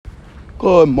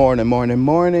Good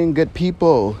morning, good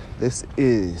people. This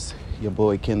is your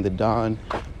boy Ken the Don,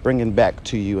 bringing back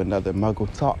to you another Muggle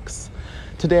Talks.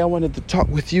 Today I wanted to talk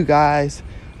with you guys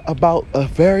about a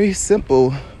very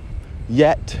simple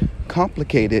yet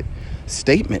complicated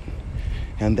statement,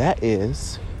 and that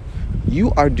is,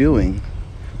 you are doing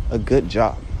a good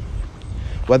job.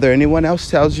 Whether anyone else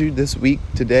tells you this week,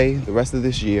 today, the rest of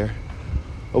this year,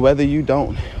 or whether you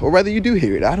don't, or whether you do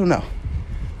hear it, I don't know.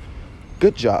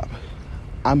 Good job.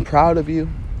 I'm proud of you.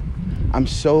 I'm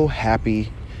so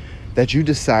happy that you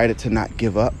decided to not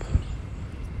give up.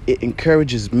 It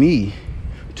encourages me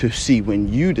to see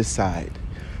when you decide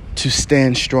to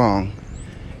stand strong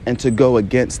and to go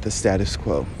against the status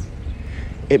quo.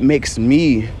 It makes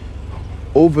me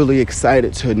overly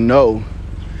excited to know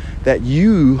that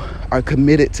you are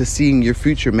committed to seeing your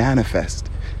future manifest.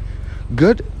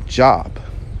 Good job.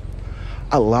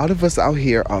 A lot of us out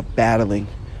here are battling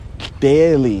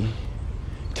daily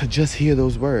to just hear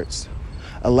those words.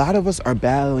 A lot of us are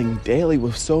battling daily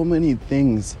with so many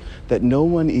things that no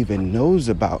one even knows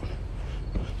about.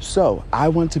 So I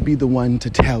want to be the one to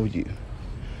tell you,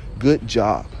 good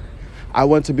job. I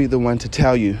want to be the one to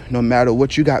tell you, no matter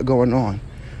what you got going on,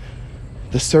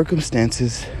 the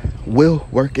circumstances will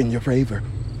work in your favor.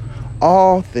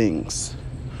 All things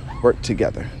work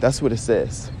together. That's what it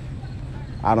says.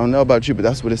 I don't know about you, but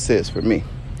that's what it says for me.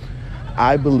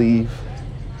 I believe,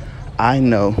 I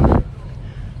know,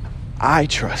 I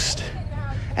trust,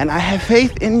 and I have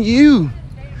faith in you.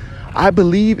 I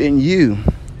believe in you.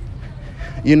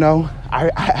 You know, I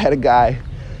had a guy,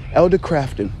 Elder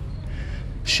Crafton.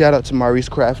 Shout out to Maurice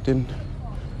Crafton,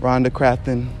 Rhonda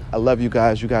Crafton. I love you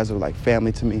guys. You guys are like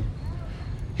family to me.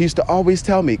 He used to always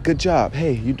tell me, good job.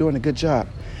 Hey, you're doing a good job.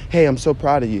 Hey, I'm so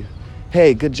proud of you.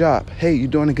 Hey, good job. Hey, you're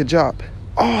doing a good job.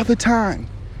 All the time.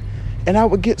 And I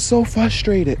would get so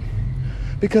frustrated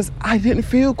because I didn't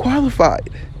feel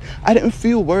qualified. I didn't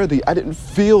feel worthy. I didn't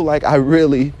feel like I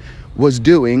really was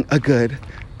doing a good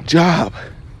job.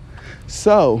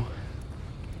 So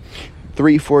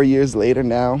 3-4 years later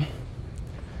now,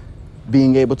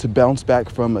 being able to bounce back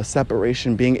from a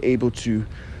separation, being able to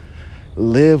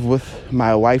live with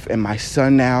my wife and my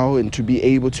son now, and to be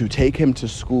able to take him to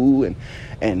school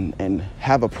and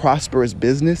have a prosperous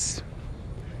business,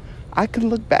 I can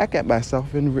look back at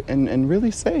myself and really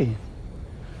say,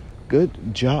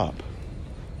 good job.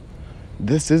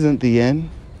 This isn't the end.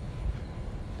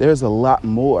 There's a lot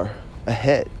more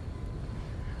ahead.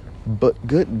 But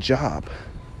good job.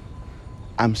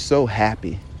 I'm so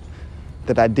happy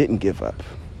that I didn't give up.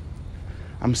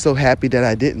 I'm so happy that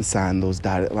I didn't sign those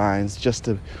dotted lines just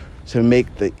to make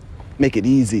it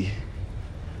easy.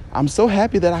 I'm so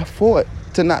happy that I fought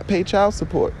to not pay child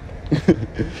support.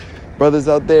 Brothers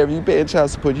out there, if you paying child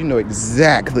support, you know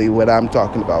exactly what I'm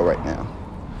talking about right now.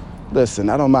 Listen,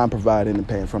 I don't mind providing and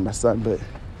paying for my son, but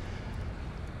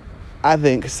I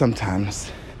think sometimes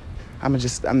I'm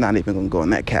not even going to go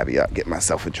in that caveat, get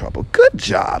myself in trouble. Good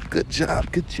job, good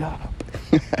job, good job.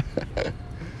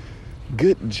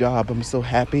 Good job. I'm so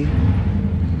happy,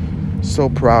 so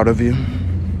proud of you.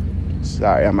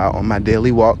 Sorry, I'm out on my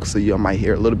daily walk, so you might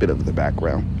hear a little bit of the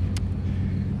background.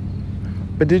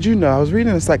 But did you know, I was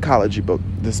reading a psychology book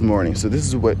this morning, so this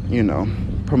is what,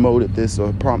 promoted this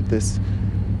or prompted this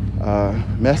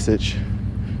message.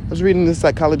 I was reading this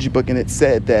psychology book, and it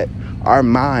said that our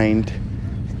mind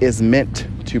is meant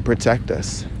to protect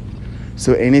us.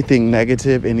 So anything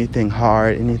negative, anything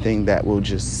hard, anything that will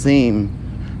just seem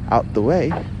out the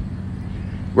way,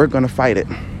 we're going to fight it.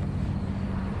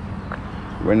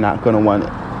 We're not going to want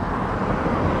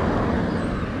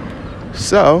it.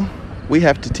 So we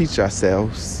have to teach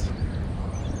ourselves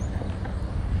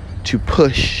to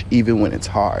push even when it's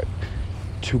hard,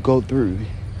 to go through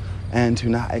and to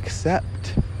not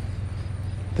accept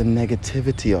the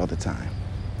negativity all the time.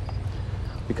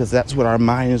 Because that's what our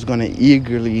mind is going to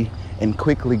eagerly and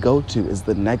quickly go to, is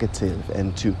the negative,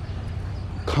 and to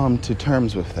come to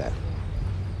terms with that.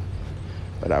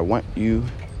 But I want you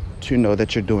to know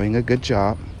that you're doing a good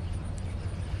job.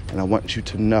 And I want you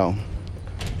to know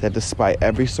that despite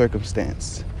every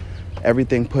circumstance,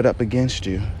 everything put up against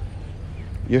you,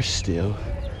 you're still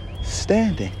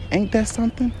standing. Ain't that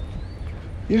something?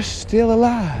 You're still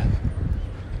alive.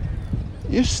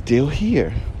 You're still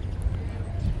here.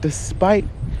 Despite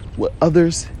what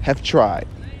others have tried.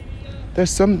 There's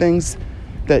some things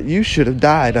that you should have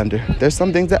died under. There's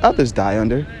some things that others die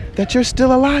under that you're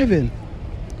still alive in.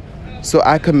 So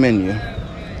I commend you.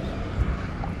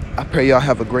 I pray y'all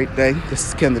have a great day. This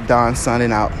is Ken the Don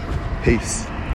signing out. Peace.